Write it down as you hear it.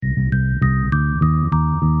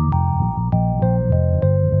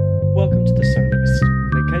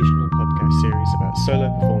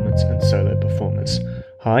Solo Performance and Solo Performers.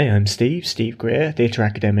 Hi, I'm Steve Greer, theatre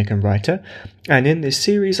academic and writer, and in this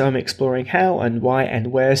series I'm exploring how and why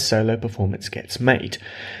and where solo performance gets made.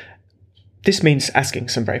 This means asking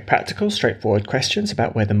some very practical, straightforward questions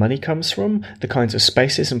about where the money comes from, the kinds of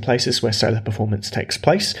spaces and places where solo performance takes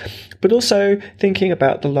place, but also thinking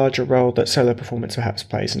about the larger role that solo performance perhaps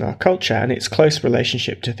plays in our culture and its close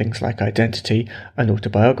relationship to things like identity and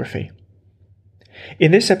autobiography.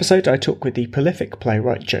 In this episode, I talk with the prolific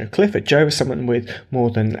playwright Jo Clifford. Jo is someone with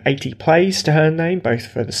more than 80 plays to her name, both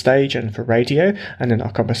for the stage and for radio, and in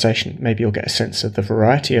our conversation maybe you'll get a sense of the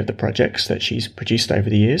variety of the projects that she's produced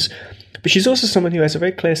over the years. But she's also someone who has a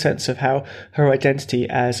very clear sense of how her identity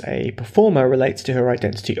as a performer relates to her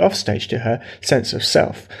identity offstage, to her sense of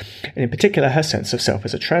self, and in particular her sense of self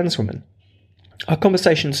as a trans woman. Our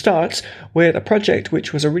conversation starts with a project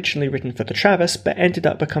which was originally written for the Travis but ended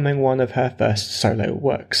up becoming one of her first solo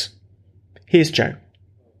works. Here's Jo.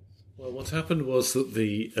 Well, what happened was that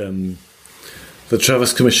the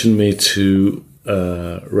Travis commissioned me to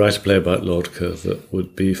write a play about Lorca that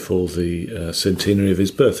would be for the centenary of his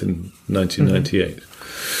birth in 1998.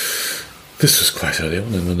 This was quite early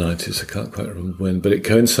on in the 90s, I can't quite remember when, but it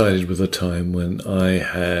coincided with a time when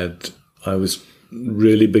I was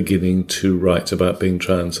really beginning to write about being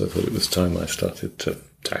trans. I thought it was time I started to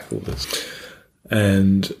tackle this.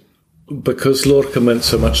 And because Lorca meant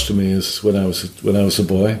so much to me as when I was a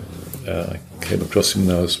boy, I came across him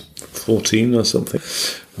when I was 14 or something,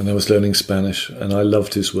 when I was learning Spanish, and I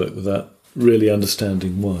loved his work without really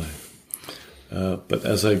understanding why. But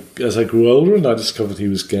as I grew older and I discovered he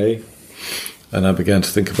was gay, and I began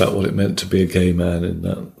to think about what it meant to be a gay man in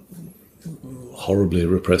that horribly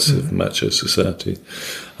repressive macho society,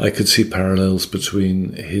 I could see parallels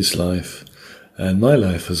between his life and my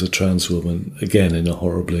life as a trans woman, again in a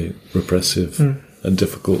horribly repressive and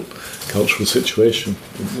difficult cultural situation.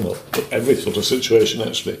 Well, every sort of situation,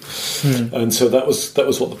 actually. And so that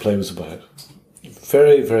was what the play was about.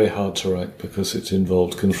 Very, very hard to write because it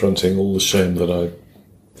involved confronting all the shame that I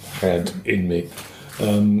had in me.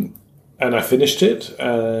 And I finished it.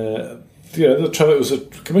 It was a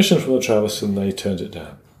commission from the Travis and they turned it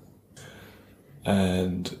down.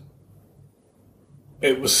 And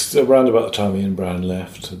it was around about the time Ian Brown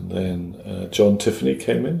left, and then John Tiffany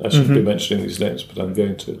came in. I shouldn't be mentioning these names, but I'm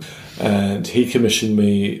going to. And he commissioned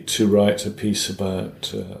me to write a piece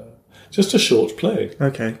about just a short play.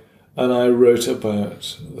 Okay. And I wrote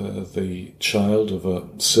about the child of a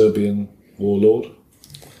Serbian warlord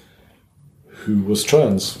who was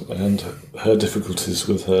trans and her difficulties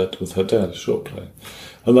with her dad, a short play.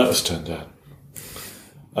 And that was turned down.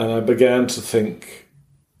 And I began to think,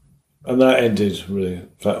 and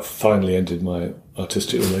that finally ended my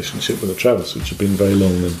artistic relationship with the Travis, which had been very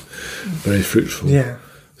long and very fruitful. Yeah.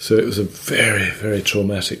 So it was a very, very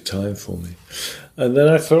traumatic time for me. And then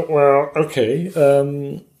I thought, well, okay,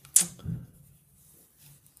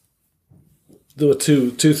 there were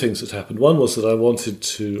two things that happened. One was that I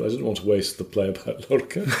didn't want to waste the play about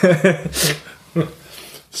Lorca.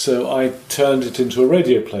 So I turned it into a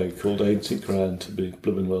radio play called Ain't It Grand to Be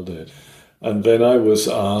Bloomin' Well Dead. And then I was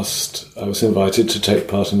invited to take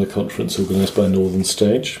part in a conference organised by Northern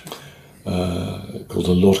Stage called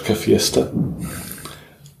a Lorca Fiesta.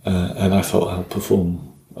 And I thought I'll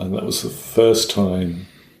perform. And that was the first time,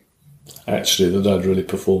 actually, that I'd really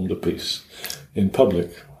performed a piece in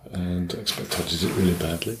public. And I expect I did it really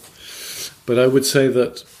badly. But I would say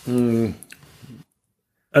that...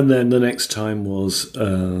 and then the next time was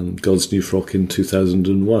God's New Frock in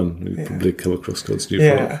 2001. You've probably come across God's New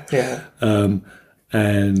Frock. Yeah.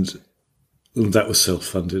 And that was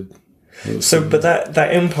self-funded. But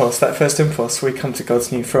that first impulse, we come to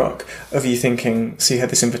God's New Frock, of you thinking, so you had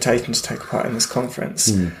this invitation to take part in this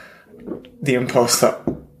conference, the impulse that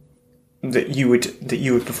you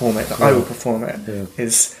would perform it, that I would perform it,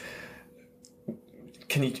 is...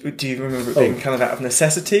 Do you remember it being kind of out of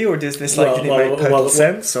necessity, or does this did it make total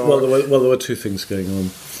sense? Or? Well, there were two things going on.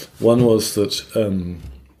 One was that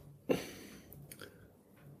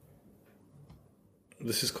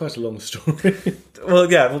this is quite a long story.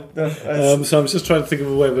 Well, yeah. So I'm just trying to think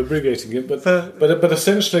of a way of abbreviating it, but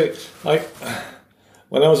essentially,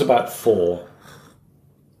 when I was about 4,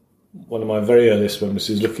 one of my very earliest memories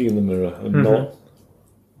is looking in the mirror and not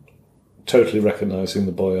totally recognising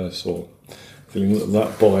the boy I saw. Feeling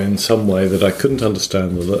that boy in some way that I couldn't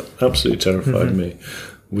understand, that absolutely terrified me,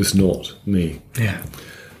 was not me. Yeah.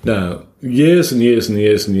 Now, years and years and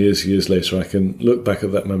years and years later, I can look back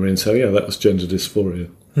at that memory and say, yeah, that was gender dysphoria.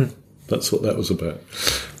 That's what that was about.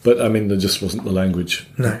 But, I mean, there just wasn't the language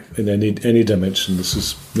in any dimension. This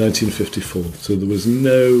was 1954, so there was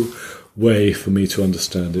no way for me to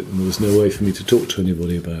understand it, and there was no way for me to talk to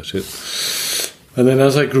anybody about it. And then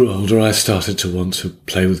as I grew older, I started to want to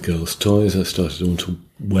play with girls' toys. I started to want to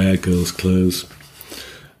wear girls' clothes.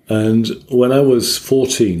 And when I was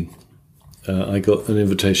 14, I got an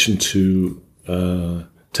invitation to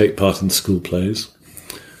take part in school plays,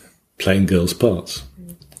 playing girls' parts.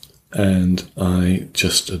 And I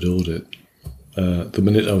just adored it. The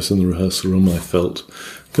minute I was in the rehearsal room, I felt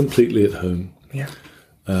completely at home. Yeah.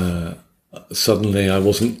 Suddenly I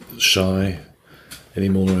wasn't shy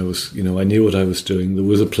anymore. I knew what I was doing. There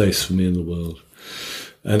was a place for me in the world.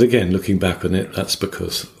 And again, looking back on it, that's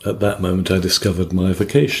because at that moment I discovered my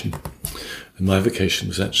vocation. And my vocation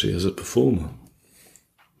was actually as a performer.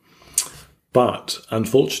 But,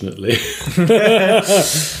 unfortunately,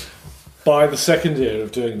 by the second year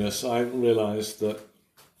of doing this, I realised that,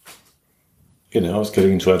 I was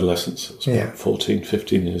getting into adolescence. I was about 14,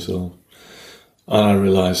 15 years old. And I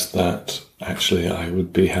realised that actually I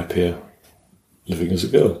would be happier living as a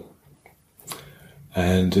girl.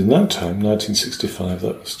 And in that time, 1965,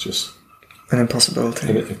 that was just an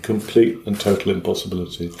impossibility. A complete and total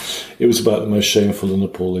impossibility. It was about the most shameful and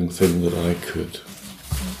appalling thing that I could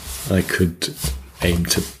aim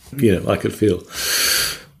to, I could feel.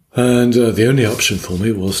 And the only option for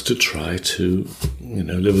me was to try to,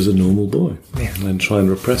 live as a normal boy and try and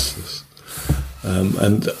repress this.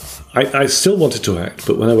 And I still wanted to act,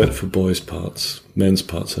 but when I went for boys' parts, men's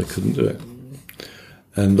parts, I couldn't do it.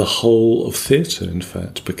 And the whole of theatre, in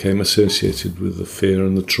fact, became associated with the fear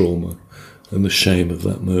and the trauma and the shame of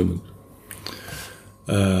that moment.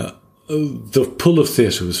 The pull of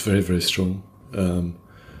theatre was very, very strong.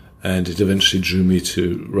 And it eventually drew me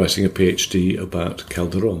to writing a PhD about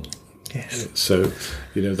Calderon. Yes. So,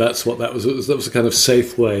 that's what that was. That was a kind of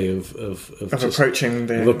safe way of approaching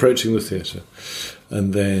the theatre.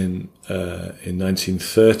 And then in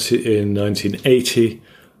 1980,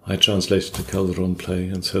 I translated a Calderon play,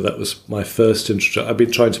 and so that was my first introduction. I've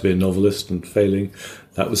been trying to be a novelist and failing.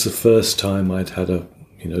 That was the first time I'd had a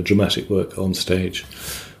dramatic work on stage.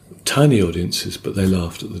 Tiny audiences, but they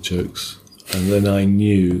laughed at the jokes. And then I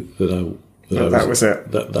knew that I was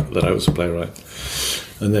a playwright.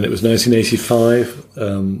 And then it was 1985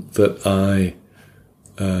 that I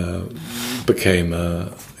became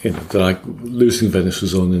Losing Venice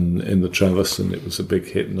was on in the Traverse, and it was a big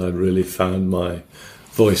hit, and I'd really found my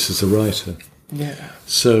voice as a writer. Yeah.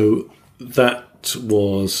 So that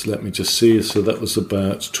was, let me just see, so that was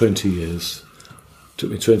about 20 years. It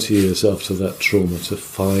took me 20 years after that trauma to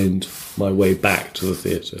find my way back to the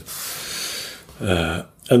theatre.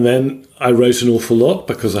 And then I wrote an awful lot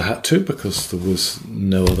because I had to, because there was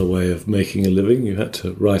no other way of making a living. You had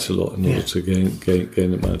to write a lot in order to gain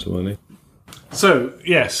the amount of money. So,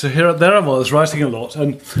 yes, there I was writing a lot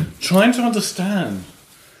and trying to understand.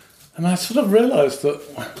 And I sort of realised that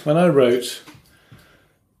when I wrote,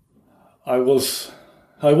 I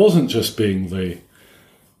wasn't just being the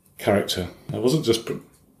character. I wasn't just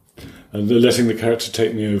letting the character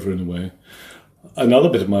take me over in a way. Another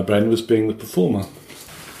bit of my brain was being the performer.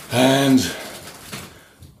 And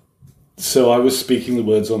so I was speaking the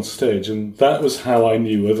words on stage, and that was how I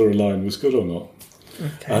knew whether a line was good or not.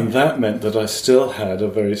 Okay. And that meant that I still had a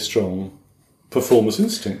very strong performer's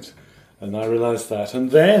instinct. And I realised that.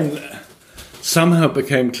 And then somehow it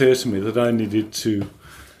became clear to me that I needed to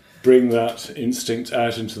bring that instinct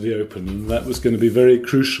out into the open, and that was going to be very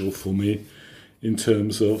crucial for me in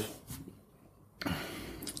terms of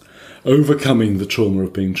overcoming the trauma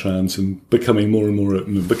of being trans and becoming more and more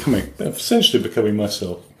open and essentially becoming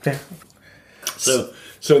myself. Yeah. So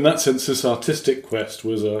in that sense, this artistic quest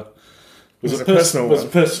was a personal one.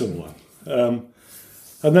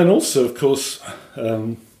 And then also, of course,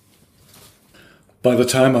 by the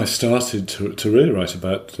time I started to really write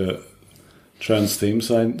about trans themes,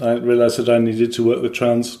 I realised that I needed to work with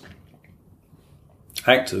trans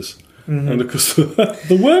actors. Mm-hmm. And of course,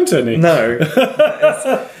 there weren't any. No.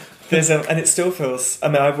 And it still feels...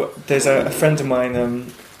 there's a friend of mine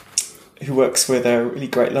who works with a really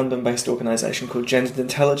great London-based organisation called Gendered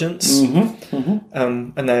Intelligence. Mm-hmm.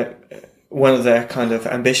 Mm-hmm. And one of their kind of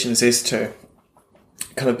ambitions is to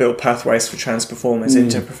kind of build pathways for trans performers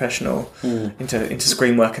into professional, into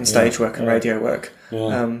screen work and stage work and radio work.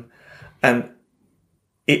 Yeah. And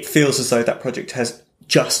it feels as though that project has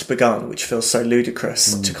just begun, which feels so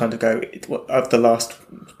ludicrous to kind of go of the last.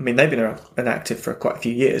 I mean, they've been active for quite a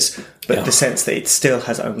few years, but the sense that it still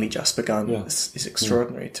has only just begun is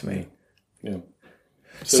extraordinary to me. Yeah.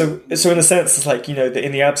 So in a sense, it's like,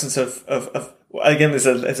 in the absence of again,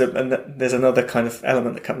 there's another kind of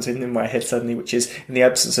element that comes in my head suddenly, which is in the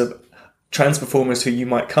absence of trans performers who you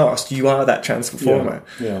might cast, you are that trans performer.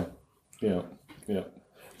 Yeah. Yeah.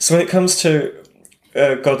 So when it comes to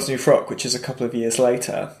God's New Frock, which is a couple of years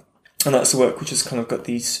later, and that's the work which has kind of got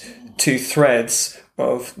these two threads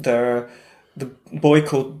of the boy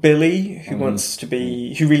called Billy who really wants to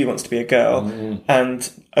be a girl,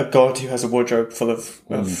 and a god who has a wardrobe full of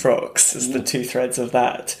frocks as the two threads of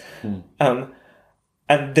that.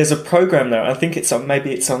 And there's a program there. I think might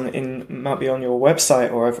be on your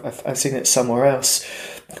website, or I've seen it somewhere else,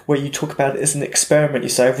 where you talk about it as an experiment. You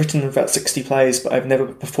say, I've written about 60 plays, but I've never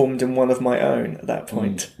performed in one of my own at that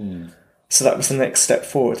point. So that was the next step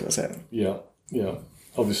forward, was it? Yeah.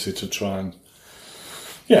 Obviously, to try and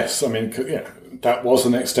yes, I mean, that was the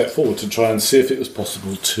next step forward, to try and see if it was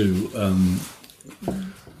possible to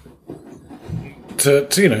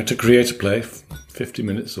create a play, 50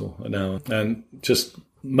 minutes or an hour, and just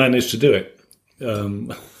manage to do it.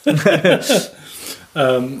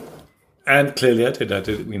 And clearly I did. I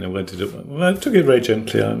did it. Well, I took it very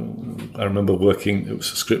gently. I remember working. It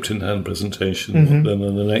was a script in hand presentation. And then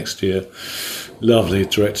the next year, lovely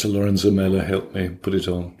director Lorenzo Mella helped me put it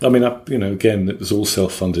on. I mean, again, it was all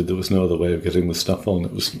self-funded. There was no other way of getting the stuff on.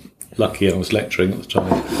 It was lucky I was lecturing at the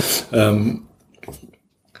time.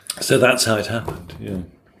 So that's how it happened. Yeah.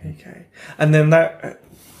 Okay. And then that,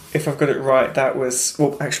 if I've got it right, that was...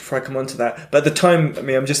 Well, actually, before I come on to that, but at the time, I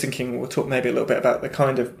mean, I'm just thinking we'll talk maybe a little bit about the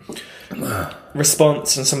kind of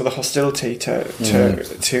response and some of the hostility to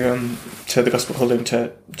the gospel calling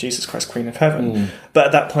to Jesus Christ, Queen of Heaven. But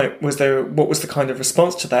at that point, what was the kind of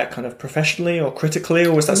response to that, kind of professionally or critically,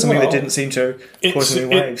 or was that something that didn't seem to cause any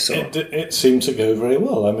waves? It seemed to go very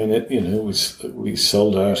well. I mean, we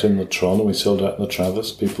sold out in the Tron and we sold out in the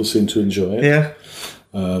Travis. People seemed to enjoy it. Yeah.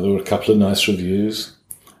 There were a couple of nice reviews,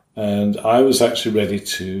 and I was actually ready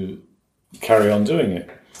to carry on doing it.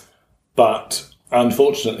 But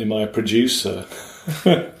unfortunately, my producer,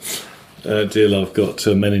 dear love, got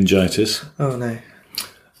meningitis. Oh, no.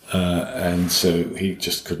 And so he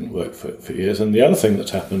just couldn't work for years. And the other thing that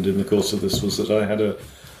happened in the course of this was that I had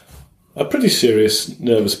a pretty serious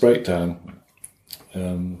nervous breakdown.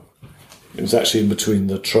 It was actually in between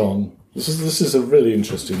the Tron. This is a really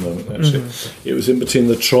interesting moment, actually. It was in between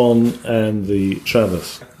the Tron and the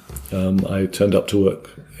Travis. I turned up to work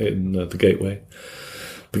in the Gateway,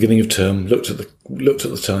 beginning of term. Looked at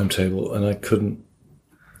the timetable, and I couldn't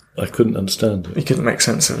understand it. You couldn't make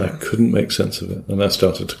sense of it. I couldn't make sense of it, and I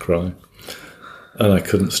started to cry, and I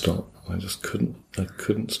couldn't stop. I just couldn't. I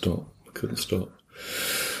couldn't stop.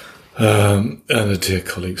 And a dear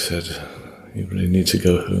colleague said, "You really need to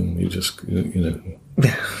go home. You just,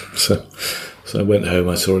 So I went home.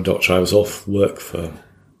 I saw a doctor. I was off work for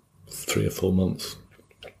 3 or 4 months.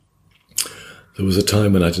 There was a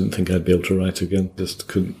time when I didn't think I'd be able to write again. Just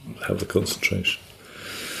couldn't have the concentration.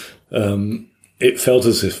 It felt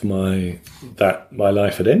as if my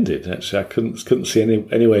life had ended. Actually, I couldn't see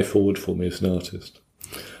any way forward for me as an artist.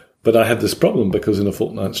 But I had this problem because in a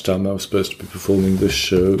fortnight's time I was supposed to be performing this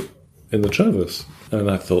show in the Travis, and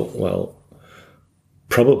I thought, well,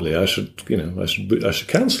 probably I should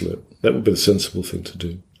cancel it. That would be the sensible thing to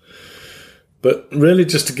do. But really,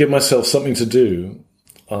 just to give myself something to do,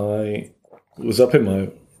 I was up in my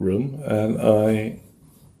room and I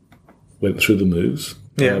went through the moves.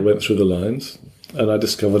 Yeah. I went through the lines, and I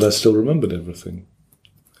discovered I still remembered everything.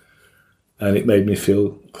 And it made me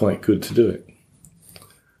feel quite good to do it.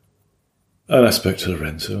 And I spoke to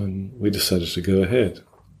Lorenzo, and we decided to go ahead.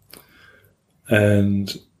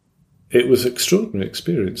 And it was an extraordinary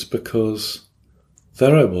experience because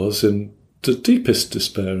there I was in the deepest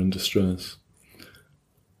despair and distress,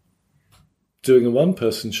 doing a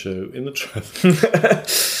one-person show in the traffic.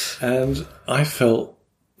 And I felt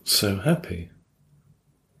so happy.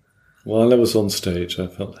 While I was on stage, I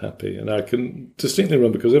felt happy. And I can distinctly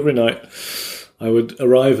remember, because every night I would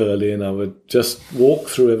arrive early and I would just walk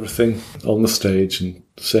through everything on the stage and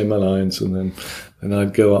say my lines, and then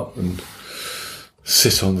I'd go up and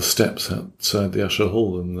sit on the steps outside the Usher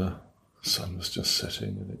Hall, and the sun was just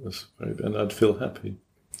setting, and it was and I'd feel happy.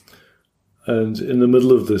 And in the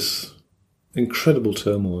middle of this incredible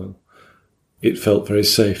turmoil, it felt very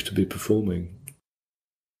safe to be performing.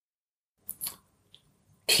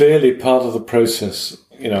 Clearly, part of the process,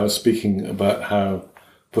 I was speaking about how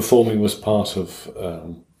performing was part of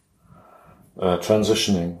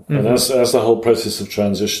transitioning. Mm-hmm. And as the whole process of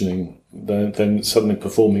transitioning, then suddenly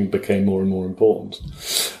performing became more and more important.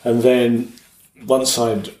 And then once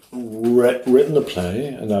I'd written the play,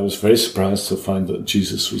 and I was very surprised to find that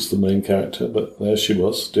Jesus was the main character, but there she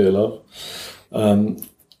was, dear love.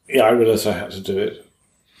 I realised I had to do it.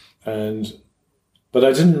 But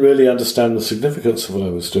I didn't really understand the significance of what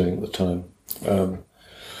I was doing at the time.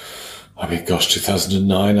 gosh,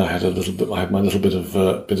 2009. I had my little bit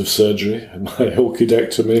of surgery, my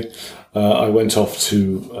orchidectomy. I went off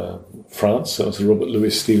to France. I was a Robert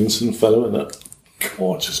Louis Stevenson Fellow in that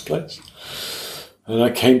gorgeous place, and I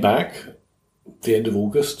came back at the end of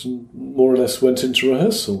August and more or less went into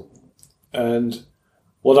rehearsal. And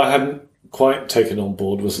what I hadn't quite taken on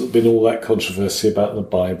board was there'd been all that controversy about the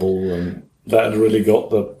Bible, and that had really got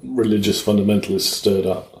the religious fundamentalists stirred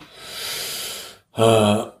up.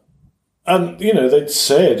 And, they'd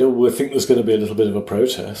said, we think there's going to be a little bit of a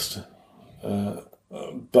protest.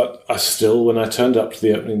 But I still, when I turned up to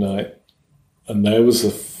the opening night, and there was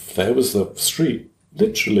the street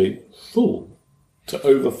literally full to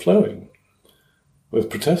overflowing with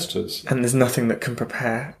protesters. And there's nothing that can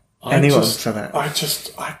prepare anyone for that.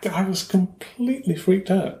 I was completely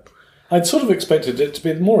freaked out. I'd sort of expected it to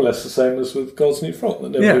be more or less the same as with God's New Frock, that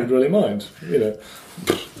nobody would really mind.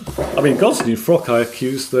 God's New Frock, I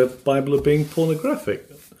accused the Bible of being pornographic.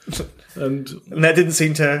 And that didn't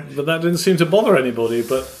seem to... But that didn't seem to bother anybody.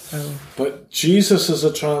 But Jesus as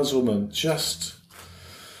a trans woman, just...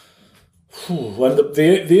 When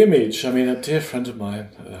the image, a dear friend of mine,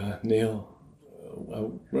 Neil, I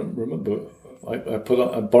remember... I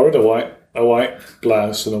borrowed a white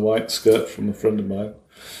blouse and a white skirt from a friend of mine.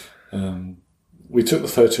 We took the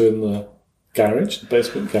photo in the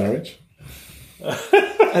basement garage.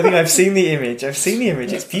 I think I've seen the image.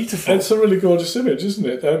 It's beautiful. It's a really gorgeous image, isn't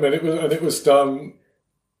it? It was done.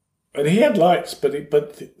 And he had lights, but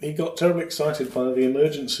he got terribly excited by the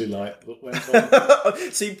emergency light that went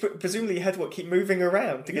on. So you presumably had keep moving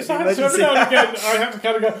around to get the So emergency every now and again, I have to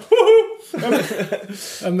kind of go,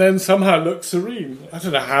 woohoo! And then somehow look serene. I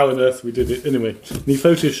don't know how on earth we did it. Anyway, he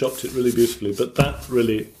photoshopped it really beautifully, but that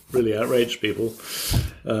really, really outraged people.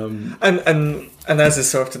 And as is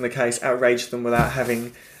so often the case, outraged them without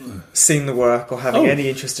having seen the work or having any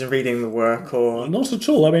interest in reading the work, or not at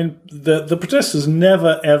all. The protesters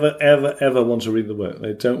never, ever, ever, ever want to read the work.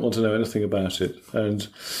 They don't want to know anything about it. And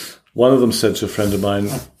one of them said to a friend of mine,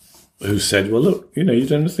 who said, "Well, look, you don't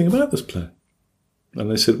know anything about this play." And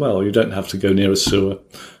they said, "Well, you don't have to go near a sewer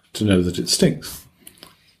to know that it stinks."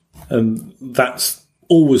 And that's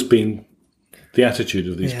always been the attitude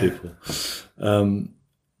of these people.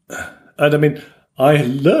 I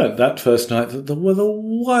learned that first night that there were the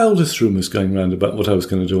wildest rumours going around about what I was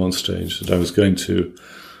going to do on stage. That I was going to...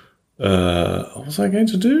 what was I going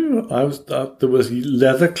to do? There was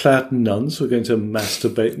leather-clad nuns who were going to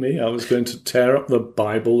masturbate me. I was going to tear up the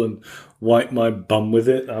Bible and wipe my bum with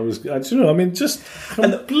it. Just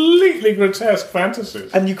completely grotesque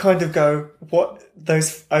fantasies. And you kind of go,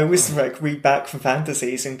 I always read back from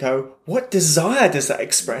fantasies and go, what desire does that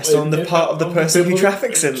express on the part of the person who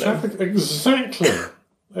traffics in them?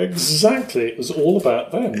 Exactly. It was all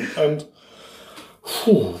about them. And...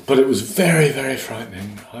 but it was very, very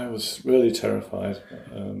frightening. I was really terrified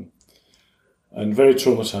and very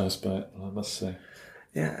traumatised by it, I must say.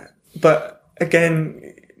 Yeah, but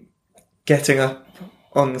again, getting up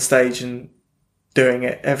on the stage and doing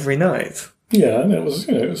it every night. Yeah, and it was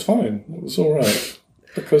fine. It was all right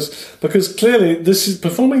because clearly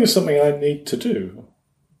performing is something I need to do,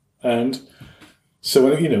 and so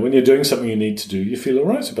when you're doing something you need to do, you feel all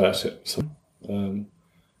right about it. So.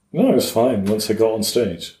 No, it was fine once I got on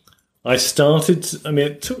stage. I started...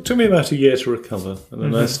 it took me about a year to recover, and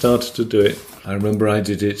then I started to do it. I remember I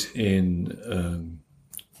did it in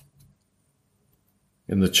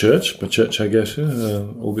the church, my church I go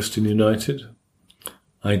to, Augustine United.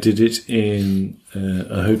 I did it in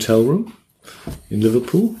a hotel room in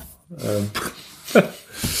Liverpool.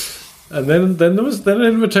 And then an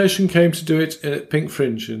invitation came to do it at Pink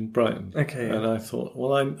Fringe in Brighton. Okay. And I thought,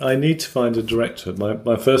 well, I need to find a director.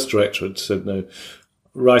 My first director had said no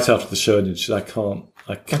right after the show, and she said, I can't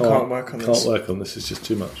work on this. It's just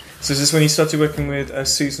too much. So is this when you started working with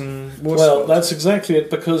Susan Worsfold? Well, that's exactly it,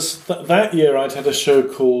 because that year I'd had a show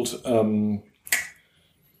called An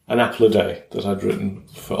Apple a Day that I'd written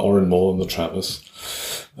for Oren Moore and the Travers.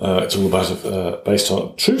 It's all about based on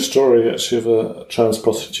a true story, actually, of a trans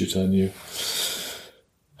prostitute I knew.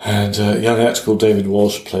 And a young actor called David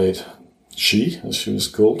Walsh played She, as she was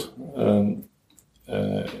called,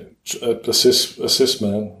 a cis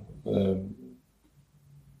man.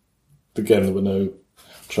 Again, there were no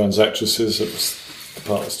trans actresses. The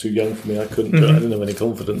part was too young for me. I couldn't do it. I didn't have any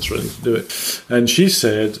confidence really to do it. And she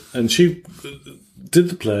said, and she did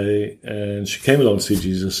the play, and she came along to see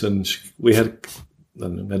Jesus, and we had a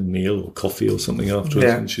meal or coffee or something afterwards.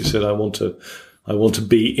 Yeah. And she said, I want to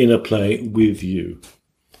be in a play with you.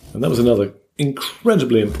 And that was another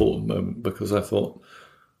incredibly important moment, because I thought,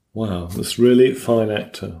 wow, this really fine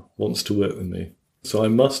actor wants to work with me. So I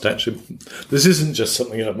must actually. This isn't just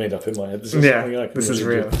something I've made up in my head. This is something I can this is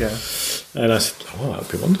really real. do. Yeah. And I said, "Oh,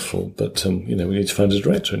 that'd be wonderful, but we need to find a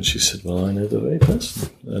director." And she said, "Well, I know the very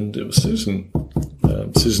person," and it was Susan.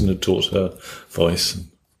 Susan had taught her voice,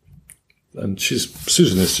 and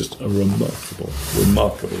Susan is just a remarkable,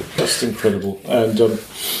 just incredible. And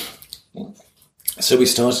so we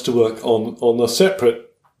started to work on a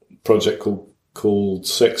separate project called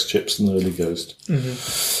Sex, Chips and Early Ghost.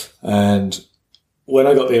 Mm-hmm. And when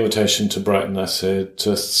I got the invitation to Brighton, I said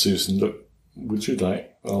to Susan, "Look, would you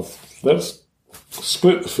like? Let's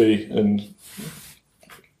split the fee and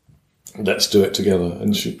let's do it together."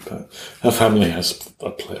 And her family has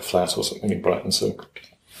a flat or something in Brighton, so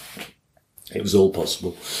it was all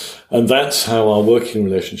possible. And that's how our working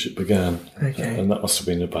relationship began. Okay. And that must have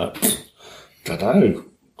been about, I don't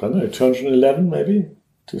know, 211 maybe,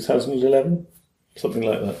 2011, something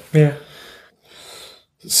like that. Yeah.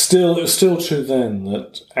 It was still true then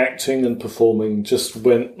that acting and performing just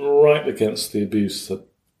went right against the abuse that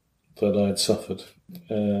I'd suffered.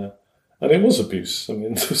 And it was abuse. I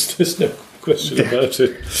mean, there's no question about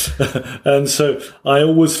it. And so I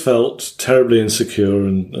always felt terribly insecure,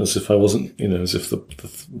 and as if I wasn't, as if the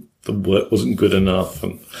work wasn't good enough,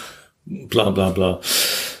 and blah, blah, blah.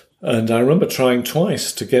 And I remember trying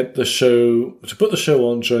twice to put the show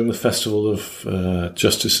on during the Festival of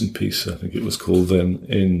Justice and Peace, I think it was called then,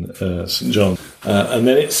 in St. John. And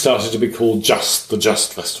then it started to be called the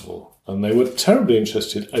Just Festival. And they were terribly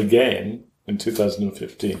interested again in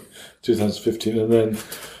 2015. And then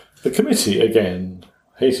the committee again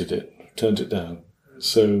hated it, turned it down.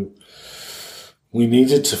 So we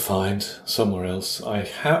needed to find somewhere else.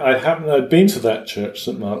 I'd been to that church,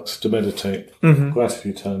 St. Mark's, to meditate quite a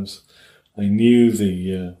few times. I knew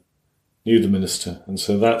the minister, and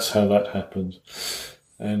so that's how that happened.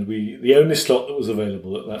 And the only slot that was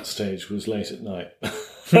available at that stage was late at night.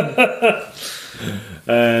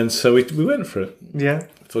 And so we went for it. Yeah.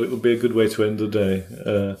 Thought it would be a good way to end the day.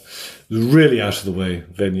 Really out of the way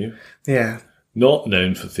venue. Yeah. Not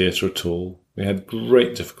known for theatre at all. We had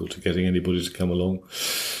great difficulty getting anybody to come along.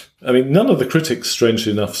 I mean, none of the critics,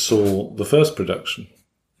 strangely enough, saw the first production.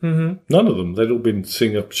 Mm-hmm. None of them. They'd all been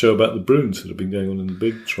seeing a show about the Bruins that had been going on in the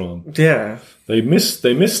Big Tron. Yeah. They missed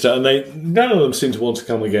it, and none of them seemed to want to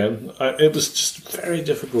come again. It was just very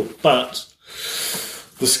difficult. But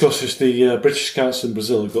the British Council in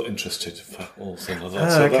Brazil got interested for all things like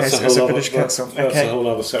that. So it's a British Council. That's a whole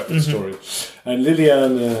other separate story. And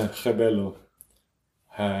Liliana Rebelo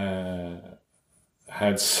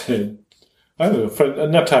had said, I don't know,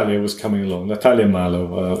 Natalia was coming along. Natalia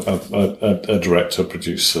Malo, a director,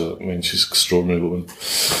 producer. I mean, she's an extraordinary woman.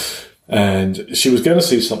 And she was going to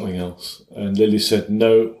see something else. And Lily said,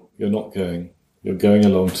 "No, you're not going. You're going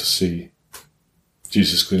along to see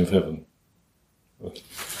Jesus, Queen of Heaven."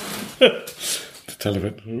 Natalia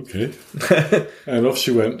went, "Okay." And off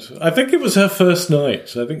she went. I think it was her first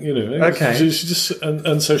night. I think, Okay. She just,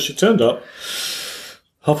 and so she turned up,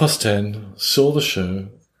 10:30, saw the show.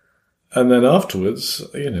 And then afterwards,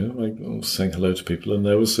 I was saying hello to people, and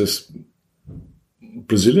there was this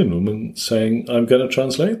Brazilian woman saying, "I'm going to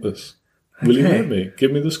translate this. Will you let me?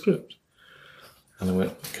 Give me the script." And I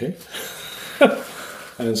went, "Okay."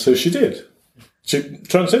 And so she did. She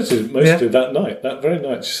translated it mostly that night, that very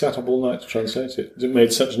night. She sat up all night to translate it. It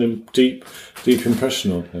made such a deep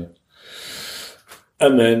impression on her.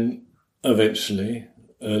 And then, eventually,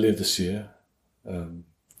 earlier this year,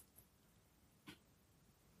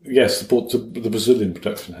 yes, the Brazilian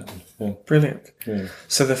production happened. Yeah. Brilliant. Yeah.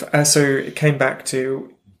 So so it came back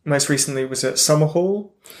to, most recently was at Summer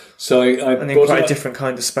Hall. So I and in brought quite a different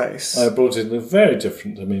kind of space. I brought in a very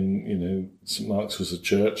different. I mean, St. Mark's was a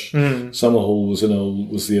church. Summer Hall was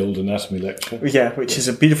the old anatomy lecture. Yeah, which is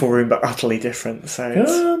a beautiful room, but utterly different. So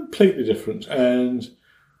it's completely different, and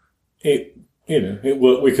it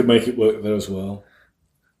worked. We could make it work there as well,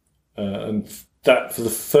 and that for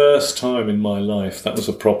the first time in my life, that was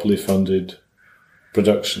a properly funded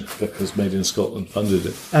production because Made in Scotland funded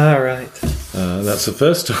it. Ah, right. That's the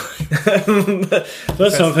first time.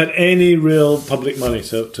 First time I've had any real public money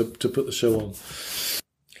to put the show on.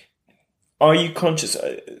 Are you conscious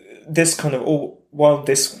this kind of while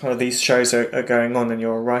these shows are going on and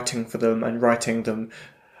you're writing for them and writing them,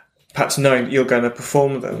 perhaps knowing that you're going to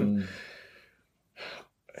perform them?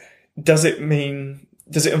 Does it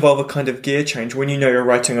involve a kind of gear change when you're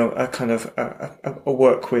writing a kind of a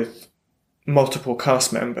work with multiple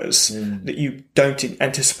cast members that you don't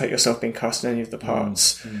anticipate yourself being cast in any of the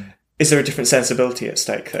parts? Is there a different sensibility at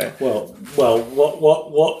stake there? Well,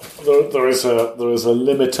 there is a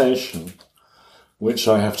limitation which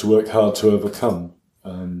I have to work hard to overcome,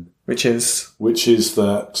 Which is? Which is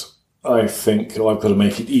that I think I've got to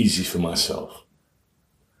make it easy for myself.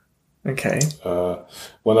 Okay.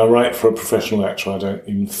 When I write for a professional actor, I don't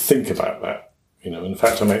even think about that. In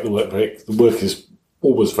fact, I make the work is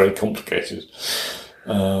always very complicated.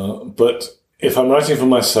 But if I'm writing for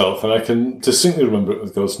myself, and I can distinctly remember it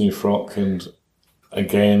with God's New Frock, and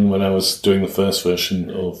again when I was doing the first version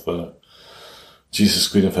of Jesus,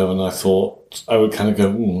 Queen of Heaven, I thought I would kind of go,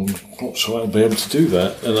 I'm not sure I'll be able to do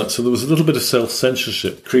that. And so there was a little bit of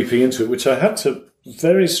self-censorship creeping into it, which I had to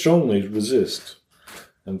very strongly resist.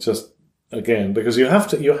 And just, again, because you have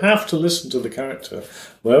to listen to the character.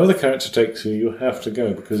 Wherever the character takes you, you have to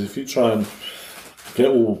go. Because if you try and get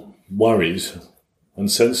all worried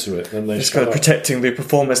and censor it, then they just kind of protecting the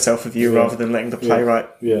performer's self of you rather than letting the playwright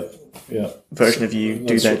version of you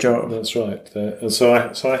do their job. That's right. And so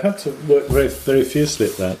I had to work very, very fiercely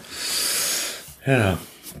at that. Yeah,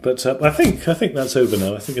 but I think that's over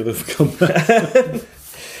now. I think I've overcome that.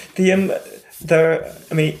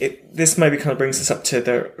 This maybe kind of brings us up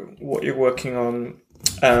to what you're working on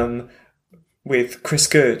with Chris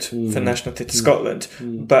Good for National Theatre Scotland.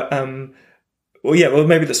 But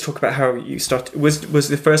maybe let's talk about how you started. Was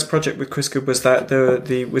the first project with Chris Good, was that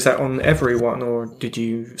was that on Everyone, or did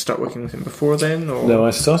you start working with him before then? Or? No,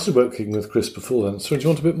 I started working with Chris before then. So do you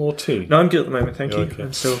want a bit more tea? No, I'm good at the moment, thank you. Okay.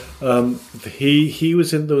 I'm still... he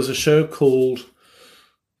was in. There was a show called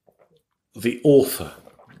The Author.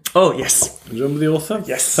 Oh yes, do you remember The Author?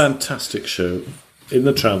 Yes, fantastic show in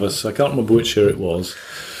the Travis. I can't remember which year it was,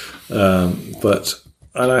 but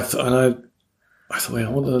I thought, I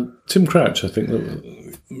want Tim Crouch. I think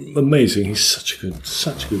amazing. He's such a good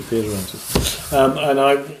theatre artist, and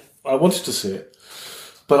I wanted to see it,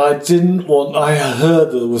 but I didn't want. I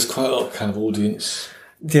heard that there was quite a lot of kind of audience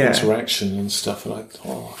interaction and stuff, and I thought,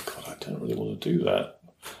 oh God, I don't really want to do that.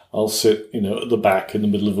 I'll sit, at the back in the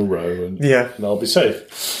middle of a row, and I'll be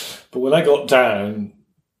safe. But when I got down,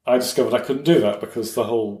 I discovered I couldn't do that because the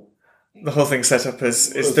whole thing set up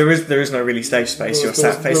is there is no really stage space. You're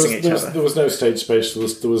sat facing each other. There was no stage space.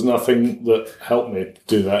 There was nothing that helped me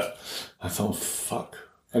do that. I thought, fuck.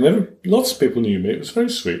 And lots of people knew me. It was very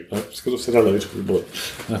sweet. I just got to say hello to everybody.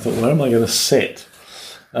 And I thought, where am I going to sit?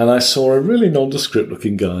 And I saw a really nondescript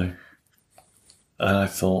looking guy. And I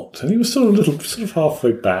thought, and he was sort of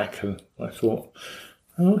halfway back, and I thought,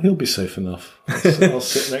 oh, he'll be safe enough. I'll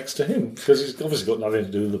sit next to him, because he's obviously got nothing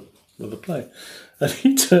to do with the play. And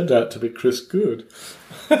he turned out to be Chris Good.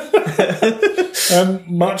 And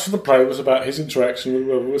much of the play was about his interaction with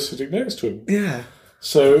whoever was sitting next to him. Yeah.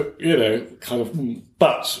 So,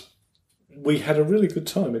 but we had a really good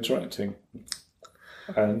time interacting.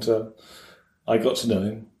 And I got to know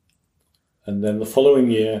him. And then the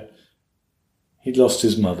following year, he'd lost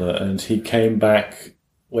his mother, and he came back.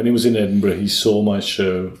 When he was in Edinburgh, he saw my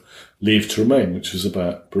show, Leave to Remain, which was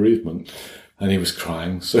about bereavement, and he was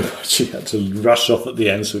crying so much he had to rush off at the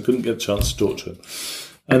end, so we couldn't get a chance to talk to him.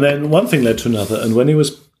 And then one thing led to another, and when he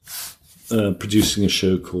was producing a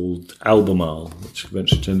show called Albemarle, which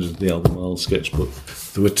eventually turned into the Albemarle sketchbook,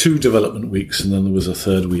 there were 2 development weeks, and then there was a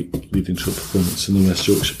 3rd week leading to a performance in the West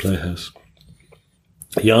Yorkshire Playhouse.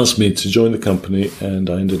 He asked me to join the company, and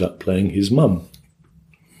I ended up playing his mum,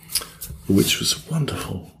 which was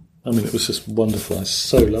wonderful. I mean, it was just wonderful. I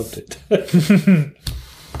so loved it.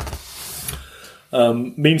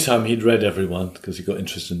 Meantime, he'd read Everyone because he got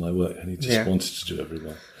interested in my work, and he just wanted to do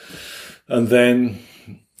Everyone. And then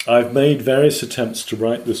I've made various attempts to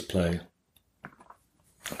write this play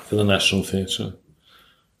for the National Theatre.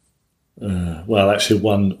 Actually,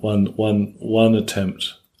 one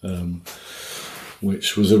attempt.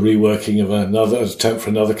 Which was a reworking of another attempt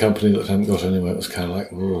for another company that hadn't got anywhere. It was kind of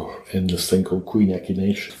like endless thing called Queen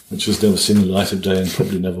Echinacea, which has never seen the light of day and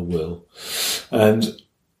probably never will.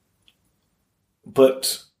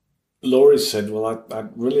 But Laurie said, well,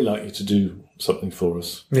 I'd really like you to do something for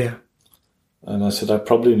us. Yeah. And I said, I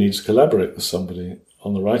probably need to collaborate with somebody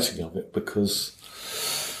on the writing of it, because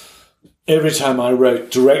every time I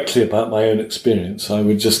wrote directly about my own experience, I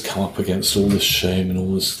would just come up against all this shame and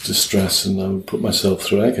all this distress, and I would put myself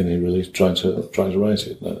through agony, really, trying to write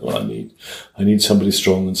it. I need somebody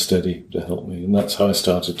strong and steady to help me, and that's how I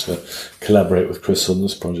started to collaborate with Chris on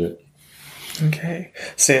this project. Okay,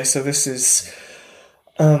 so this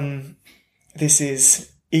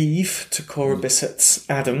is Eve to Cora Bissett's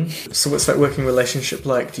Adam. So what's that working relationship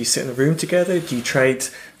like? Do you sit in a room together? Do you trade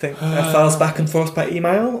files back and forth by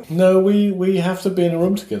email? No, we have to be in a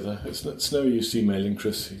room together. It's no use emailing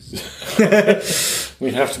Chris.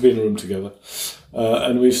 We have to be in a room together.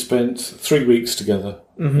 And we've spent 3 weeks together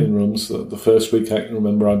in rooms. The first week, I can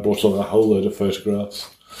remember I brought along a whole load of photographs.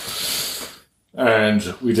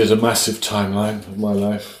 And we did a massive timeline of my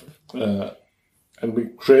life. And we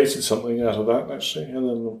created something out of that, actually. And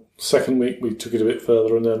then the second week, we took it a bit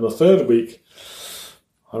further. And then the third week,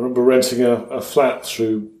 I remember renting a flat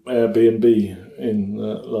through Airbnb in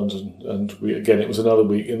London. And it was another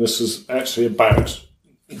week. And this was actually about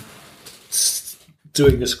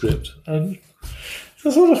doing a script. And it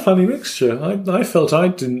was sort of a funny mixture. I felt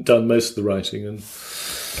I'd done most of the writing, and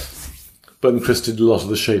Bud and Chris did a lot of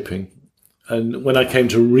the shaping. And when I came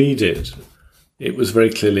to read it, it was very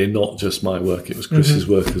clearly not just my work, it was Chris's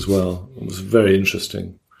work as well. It was very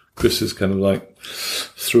interesting. Chris is kind of like,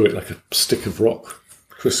 threw it like a stick of rock.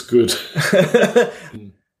 Chris Good.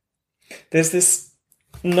 There's this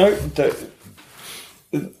note that,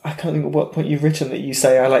 I can't think at what point you've written that you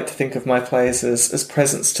say, I like to think of my plays as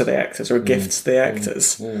presents to the actors or gifts to the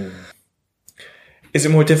actors. Is it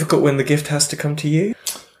more difficult when the gift has to come to you?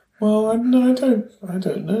 Well, no, I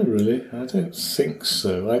don't know really. I don't think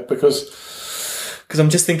so. Because I'm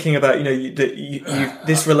just thinking about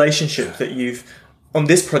this relationship that you've on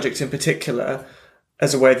this project in particular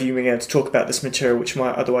as a way of you being able to talk about this material, which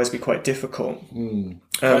might otherwise be quite difficult.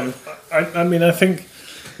 I mean, I think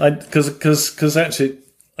because actually,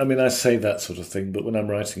 I mean, I say that sort of thing, but when I'm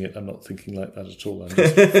writing it, I'm not thinking like that at all. I'm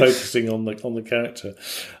just focusing on the character,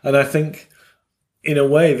 and I think in a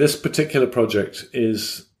way, this particular project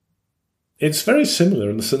It's very similar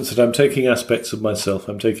in the sense that I'm taking aspects of myself,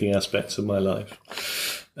 I'm taking aspects of my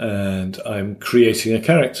life, and I'm creating a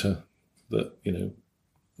character that,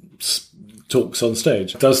 talks on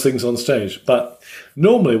stage, does things on stage. But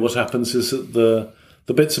normally what happens is that the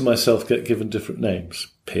bits of myself get given different names.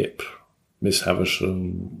 Pip, Miss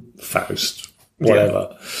Havisham, Faust, whatever.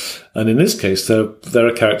 Yeah. And in this case, they're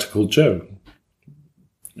a character called Jo.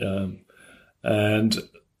 And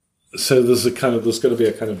so there's going to be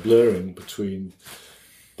a kind of blurring between,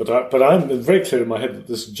 but I'm very clear in my head that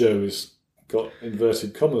this Jo has got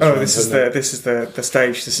inverted commas. Oh, this is the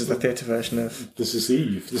stage. This is the theatre version of. This is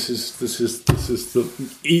Eve. This is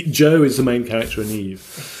the Jo is the main character in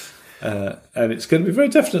Eve, and it's going to be very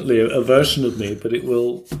definitely a version of me, but it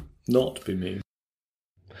will not be me.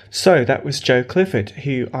 So that was Jo Clifford,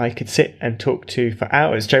 who I could sit and talk to for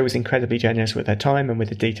hours. Jo was incredibly generous with her time and with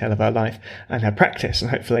the detail of her life and her practice,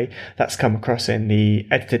 and hopefully that's come across in the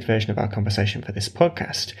edited version of our conversation for this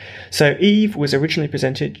podcast. So Eve was originally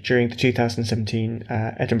presented during the 2017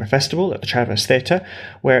 Edinburgh Festival at the Traverse Theatre,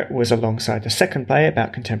 where it was alongside a second play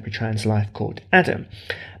about contemporary trans life called Adam.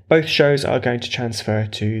 Both shows are going to transfer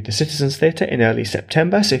to the Citizens Theatre in early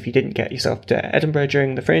September, so if you didn't get yourself to Edinburgh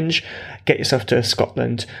during the Fringe, get yourself to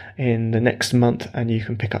Scotland in the next month and you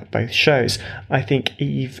can pick up both shows. I think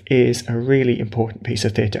Eve is a really important piece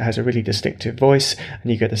of theatre. It has a really distinctive voice,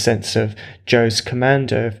 and you get a sense of Jo's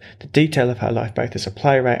command of the detail of her life, both as a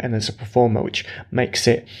playwright and as a performer, which makes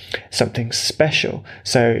it something special.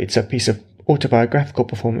 So it's a piece of autobiographical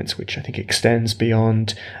performance which I think extends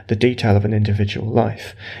beyond the detail of an individual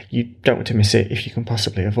life. You don't want to miss it if you can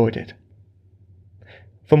possibly avoid it.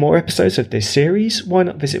 For more episodes of this series, why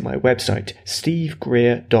not visit my website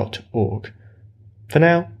stevegreer.org. For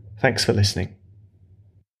now, thanks for listening.